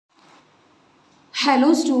Hello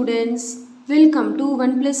students, welcome to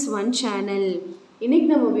 1+1 channel. இன்னைக்கு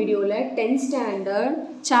நம்ம வீடியோல 10th standard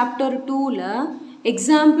chapter 2ல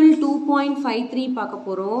example 2.53 பார்க்க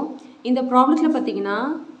போறோம். இந்த ப்ராப்ளத்துல பாத்தீங்கன்னா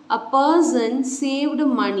a person saved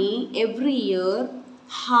money every year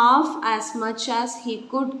half as much as he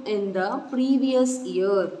could in the previous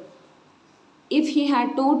year. If he had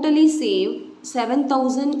totally saved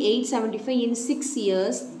 7,875 in 6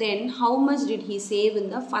 years, then how much did he save in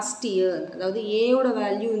the first year? அதாவது A ஓட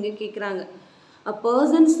value இங்கே கேட்குறாங்க. A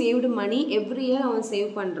person saved money every year அவன்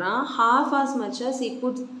save பண்ணுறான் half as much as he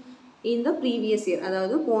could in the previous year.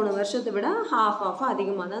 அதாவது போன வருஷத்தை விட half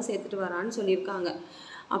அதிகமாக தான் சேர்த்துட்டு வரான்னு சொல்லியிருக்காங்க.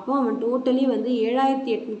 அப்போ அவன் டோட்டலி வந்து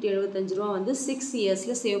 7,875 ரூபா வந்து 6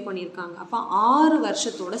 இயர்ஸில் சேவ் பண்ணியிருக்காங்க. அப்போ 6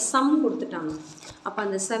 வருஷத்தோட சம் கொடுத்துட்டாங்க. அப்போ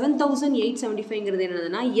அந்த 7,875ங்கிறது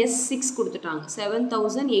என்னதுன்னா S6 கொடுத்துட்டாங்க.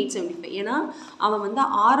 7,875 ஏன்னா அவன் வந்து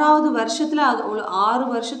 6வது வருஷத்தில் அது 6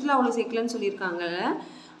 வருஷத்தில் அவ்வளோ சேர்க்கலன்னு சொல்லியிருக்காங்க.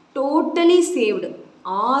 டோட்டலி சேவ்டு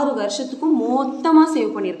 6 வருஷத்துக்கும் மொத்தமாக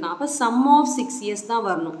சேவ் பண்ணியிருக்கான். அப்போ சம் ஆஃப் 6 இயர்ஸ் தான்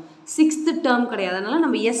வரணும். 6th டேர்ம் கிடையாது, அதனால்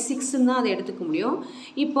நம்ம S6ன்னு தான் அதை எடுத்துக்க முடியும்.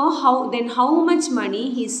 இப்போ how much money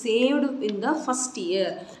he saved in the first year.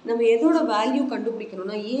 நம்ம எதோட வேல்யூ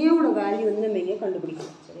கண்டுபிடிக்கணும்னா ஏவோட வேல்யூ வந்து நம்ம எங்கே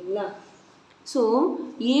கண்டுபிடிக்கணும், சரிங்களா? ஸோ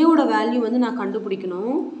ஏவோட வேல்யூ வந்து நான்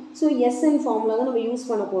கண்டுபிடிக்கணும். ஸோ SN ஃபார்முலா தான் நம்ம யூஸ்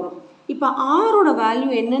பண்ண போகிறோம். இப்போ ஆரோட வேல்யூ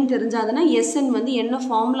என்னன்னு தெரிஞ்சாதுன்னா SN வந்து என்ன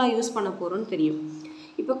ஃபார்முலா யூஸ் பண்ண போகிறோன்னு தெரியும்.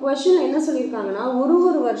 இப்போ கொஸ்டின் என்ன சொல்லியிருக்காங்கன்னா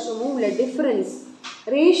ஒரு வருஷமும் உள்ள டிஃப்ரென்ஸ்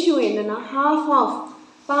ரேஷியோ என்னன்னா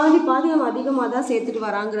பாதி அவன் அதிகமாக தான் சேர்த்துட்டு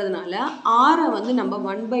வராங்கிறதுனால ஆரை வந்து நம்ம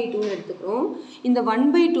 1/2 எடுத்துக்கிறோம். இந்த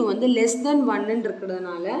 1/2 வந்து லெஸ் தென் 1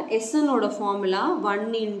 இருக்கிறதுனால SNஓட formula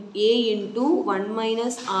 1A into 1 -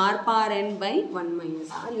 R/n/1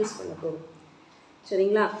 - use பண்ண போகிறோம்,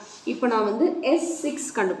 சரிங்களா? இப்போ நான் வந்து S6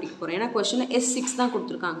 கண்டுபிடிக்க போகிறேன். ஏன்னா கொஸ்டினில் S6 தான்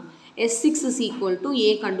கொடுத்துருக்காங்க. S6 is equal to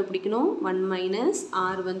A கண்டுபிடிக்கணும். 1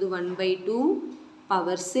 - R வந்து 1/2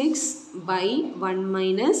 பவர் 6 by 1 -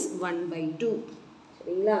 1/2,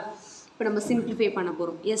 சரிங்களா? இப்போ நம்ம சிம்பிளிஃபை பண்ண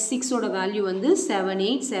போகிறோம். S6ஓட வேல்யூ வந்து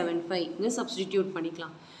 7,875 இங்கே சப்ஸ்டிடியூட்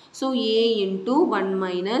பண்ணிக்கலாம். ஸோ A into 1 -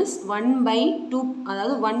 1/2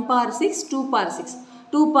 அதாவது 1/6 2/6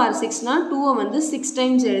 2/6னா 2 வந்து 6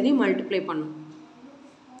 டைம்ஸ் எழுதி மல்டிப்ளை பண்ணும்.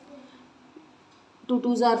 2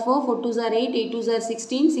 2s are 4, 4 2s are 8, 8 2s are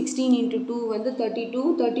 16, 16 into 2 வந்து 32,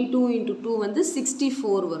 32 into 2 வந்து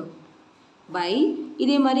 64 வரும். பை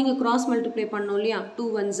இதே மாதிரி இங்கே கிராஸ் மல்டிப்ளை பண்ணோம் இல்லையா, 2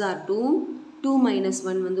 1s are 2, 2 -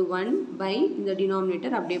 1 வந்து 1 பை இந்த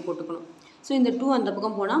டினாமினேட்டர் அப்படியே போட்டுக்கணும். ஸோ இந்த 2 அந்த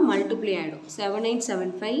பக்கம் போனால் மல்டிப்ளை ஆகிடும்.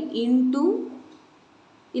 7875 இன்ட்டு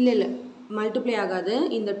இல்லை மல்டிப்ளை ஆகாது,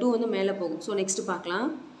 இந்த 2 வந்து மேலே போகும். ஸோ நெக்ஸ்ட்டு பார்க்கலாம்.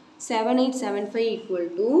 7875 ஈக்குவல்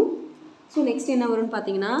டு ஸோ நெக்ஸ்ட் என்ன வரும்னு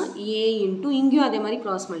பார்த்தீங்கன்னா A இன்ட்டு இங்கேயும் அதே மாதிரி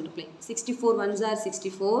கிராஸ் மல்டிப்ளை 64 1s are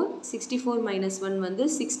 64, 64 - 1 வந்து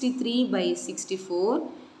 63/64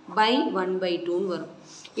 by 1/2ன்னு வரும்.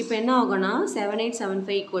 இப்போ என்ன ஆகும்னா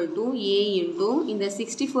 7875 ஈக்குவல் டு A இன்ட்டு இந்த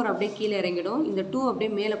 64 அப்படியே கீழே இறங்கிடும், இந்த 2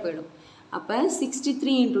 அப்படியே மேலே போயிடும். அப்போ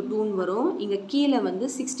 63 into 2ன்னு வரும். இங்கே கீழே வந்து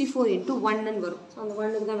 64 into 1ன்னு வரும். ஸோ அந்த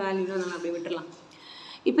 1க்கு தான் வேல்யூலாம் நல்லா அப்படியே விட்டுடலாம்.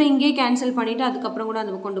 இப்போ இங்கேயே கேன்சல் பண்ணிவிட்டு அதுக்கப்புறம் கூட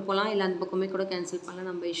அந்த பக்கம் கொண்டு போகலாம், இல்லை அந்த பக்கமே கூட கேன்சல் பண்ணலாம்,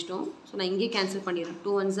 நம்ம இஷ்டம். ஸோ நான் இங்கேயே கேன்சல் பண்ணிடுறேன்.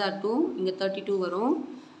 2 1s are 2, இங்கே 32 வரும்.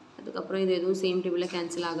 அதுக்கப்புறம் இது எதுவும் சேம் டேபிளில்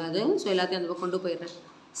கேன்சல் ஆகாது. ஸோ எல்லாத்தையும் அந்த பக்கம் கொண்டு போயிடுறேன்.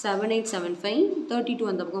 7875 32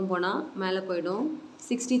 அந்த பக்கம் போனால் மேலே போயிடும்,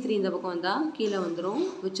 63 இந்த பக்கம் வந்தால் கீழே வந்துடும்,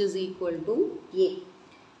 which is equal to A.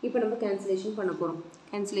 இப்போ நம்ம கேன்சலேஷன் பண்ண போகிறோம்.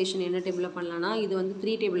 கேன்சலேஷன் என்ன டேபிளில் பண்ணலான்னா இது வந்து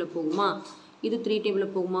 3 டேபிளில் போகுமா, இது 3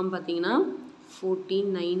 டேபிளில் போகுமான்னு பார்த்தீங்கன்னா 14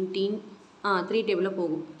 19 3 டேபிளில்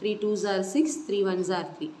போகும். 3 2s are 6, 3 1s are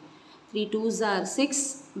 3, 3 2s are 6,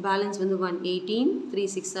 balance வந்து 1 18, 3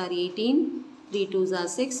 6 are 18, 3 2s are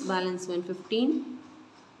 6, balance 1 15,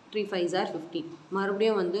 3 5s are 15.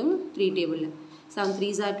 மறுபடியும் வந்து 3 டேபிளில் 7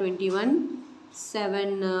 3s are 21,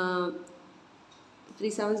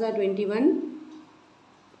 3 7s are 21,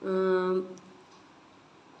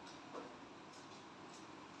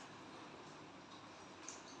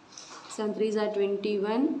 7 3s are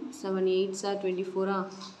 21, 7 8s are 24,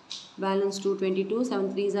 balance 2 22, 7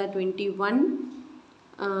 3s are 21,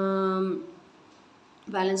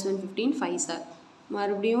 balance 1 15, 5s are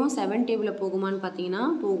மறுபடியும் 7 டேபிளில் போகுமான்னு பார்த்தீங்கன்னா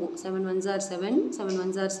போகும். 7 1s are 7, 7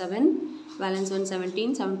 1s are 7, balance 1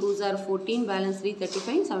 17, 7 2s are 14, balance 3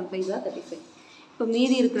 35, 7 5s are 35. இப்போ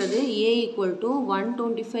மீதி இருக்கிறது A equal to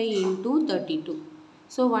 125 into 32.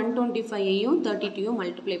 So 125ஐயும் 32ஐயும்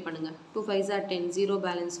multiply பண்ணுங்கள். 2 5s are 10, 0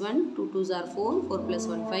 balance 1, 2 2s are 4, 4 +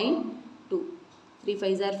 1 5, 2, 3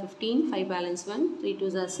 5s are 15, 5 balance 1, 3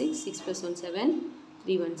 2s are 6, 6 + 1 7,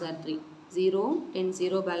 3 1s are 3, 0 10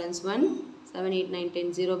 0 balance 1, 7 8 9 10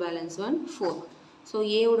 0 balance 1 4. So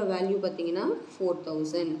ஏவோட value பார்த்தீங்கன்னா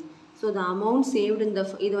 4000. So the amount saved in the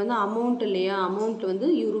இது வந்து amount இல்லையா, amount வந்து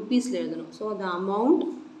ருப்பீஸில் எழுதணும். ஸோ the amount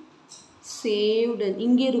saved,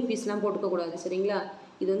 இங்கே ருப்பீஸ்லாம் போட்டுக்கக்கூடாது சரிங்களா.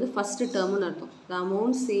 இது வந்து ஃபஸ்ட்டு டேர்ம்னு அர்த்தம். the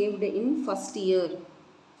amount saved in first year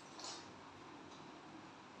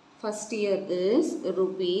is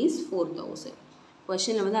rupees 4000.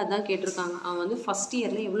 கொஷனில் வந்து அதான் கேட்டிருக்காங்க, அவன் வந்து ஃபஸ்ட்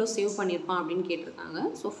இயரில் எவ்வளோ சேவ் பண்ணியிருப்பான் அப்படின்னு கேட்டிருக்காங்க.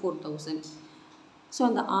 ஸோ 4000. ஸோ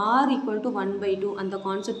அந்த r = 1/2 அந்த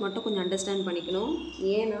கான்செப்ட் மட்டும் கொஞ்சம் அண்டர்ஸ்டாண்ட் பண்ணிக்கணும்.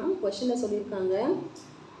 ஏன்னா கொஷனில் சொல்லியிருக்காங்க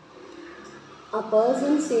a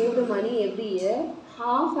person saved money every year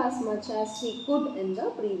half as much as he could in the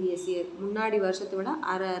previous year. முன்னாடி வருஷத்தை விட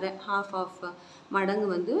half மடங்கு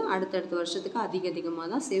வந்து அடுத்தடுத்த வருஷத்துக்கு அதிகமாக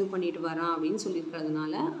தான் சேவ் பண்ணிட்டு வரான் அப்படின்னு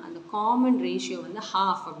சொல்லியிருக்கிறதுனால அந்த காமன் ரேஷியோ வந்து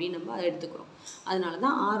half அப்படின்னு நம்ம எடுத்துக்கிறோம். அதனால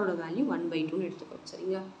தான் ஆரோட வேல்யூ 1/2ன்னு எடுத்துக்கிறோம்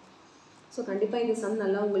சரிங்களா. ஸோ கண்டிப்பாக இந்த சம்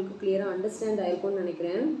நல்லா உங்களுக்கு கிளியராக அண்டர்ஸ்டாண்ட் ஆயிருக்கும்னு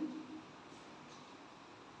நினைக்கிறேன்.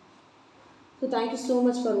 So thank you so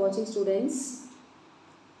much for வாட்சிங் ஸ்டூடெண்ட்ஸ்.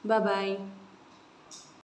 Bye bye.